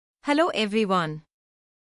Hello everyone.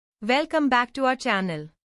 Welcome back to our channel.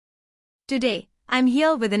 Today, I'm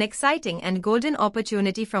here with an exciting and golden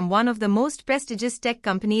opportunity from one of the most prestigious tech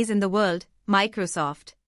companies in the world,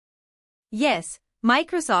 Microsoft. Yes,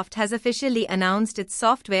 Microsoft has officially announced its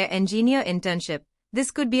Software Engineer Internship.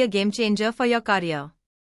 This could be a game changer for your career.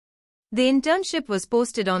 The internship was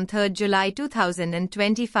posted on 3rd July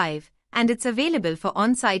 2025, and it's available for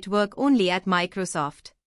on-site work only at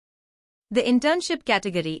Microsoft. The internship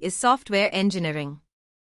category is software engineering.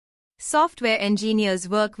 Software engineers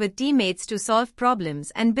work with teammates to solve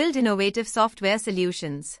problems and build innovative software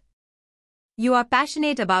solutions. You are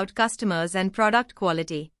passionate about customers and product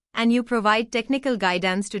quality, and you provide technical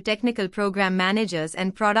guidance to technical program managers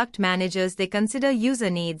and product managers. They consider user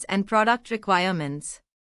needs and product requirements.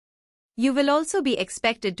 You will also be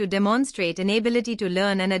expected to demonstrate an ability to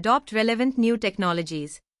learn and adopt relevant new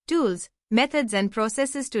technologies, tools, methods and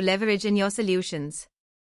processes to leverage in your solutions.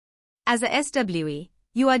 As a SWE,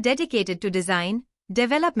 you are dedicated to design,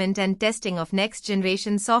 development and testing of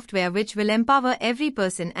next-generation software which will empower every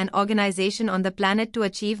person and organization on the planet to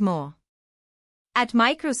achieve more. At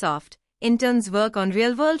Microsoft, interns work on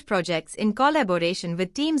real-world projects in collaboration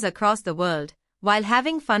with teams across the world, while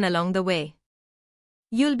having fun along the way.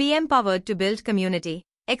 You'll be empowered to build community,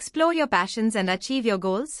 explore your passions and achieve your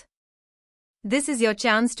goals. This is your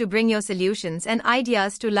chance to bring your solutions and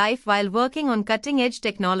ideas to life while working on cutting-edge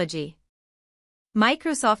technology.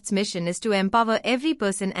 Microsoft's mission is to empower every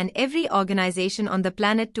person and every organization on the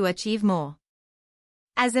planet to achieve more.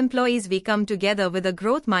 As employees, we come together with a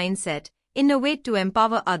growth mindset, innovate to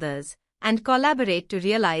empower others, and collaborate to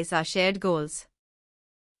realize our shared goals.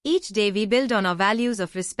 Each day we build on our values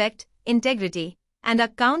of respect, integrity, and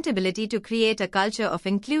accountability to create a culture of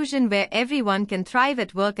inclusion where everyone can thrive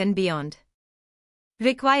at work and beyond.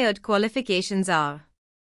 Required qualifications are: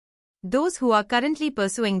 those who are currently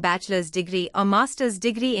pursuing bachelor's degree or master's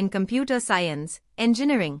degree in computer science,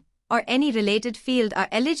 engineering, or any related field are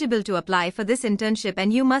eligible to apply for this internship,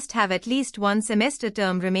 and you must have at least one semester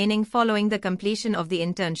term remaining following the completion of the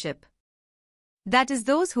internship. That is,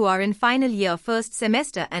 those who are in final year first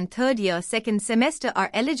semester and third year second semester are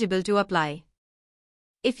eligible to apply.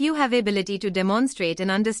 If you have ability to demonstrate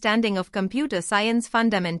an understanding of computer science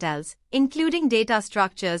fundamentals, including data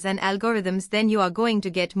structures and algorithms, then you are going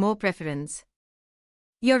to get more preference.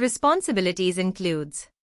 Your responsibilities includes: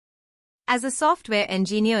 as a software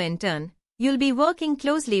engineer intern, you'll be working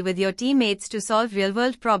closely with your teammates to solve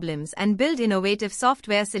real-world problems and build innovative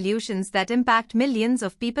software solutions that impact millions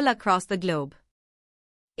of people across the globe.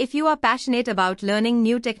 If you are passionate about learning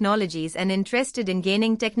new technologies and interested in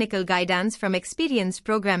gaining technical guidance from experienced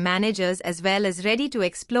program managers as well as ready to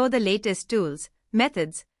explore the latest tools,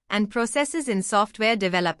 methods, and processes in software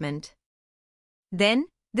development, then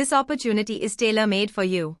this opportunity is tailor-made for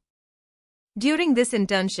you. During this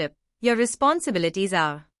internship, your responsibilities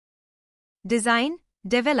are: design,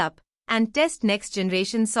 develop, and test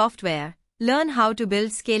next-generation software, learn how to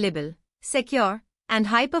build scalable, secure, and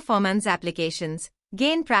high-performance applications,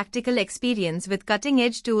 gain practical experience with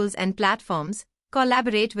cutting-edge tools and platforms,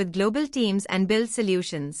 collaborate with global teams and build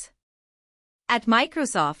solutions. At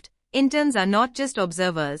Microsoft, interns are not just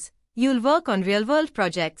observers. You'll work on real-world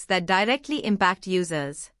projects that directly impact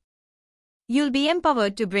users. You'll be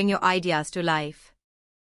empowered to bring your ideas to life.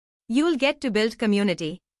 You'll get to build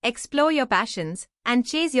community, explore your passions, and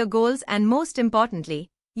chase your goals, and most importantly,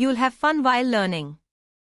 you'll have fun while learning.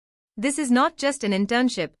 This is not just an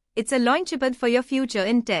internship, it's a launchpad for your future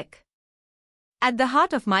in tech. At the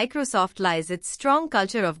heart of Microsoft lies its strong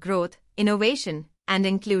culture of growth, innovation, and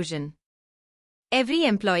inclusion. Every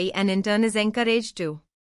employee and intern is encouraged to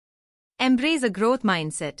embrace a growth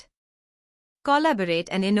mindset, collaborate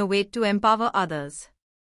and innovate to empower others,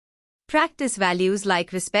 practice values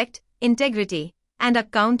like respect, integrity, and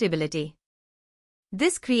accountability.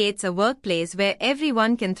 This creates a workplace where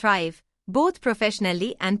everyone can thrive, both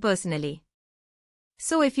professionally and personally.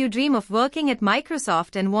 So if you dream of working at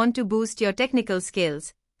Microsoft and want to boost your technical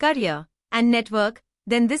skills, career, and network,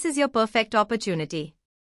 then this is your perfect opportunity.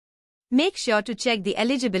 Make sure to check the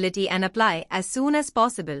eligibility and apply as soon as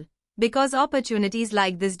possible, because opportunities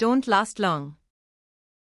like this don't last long.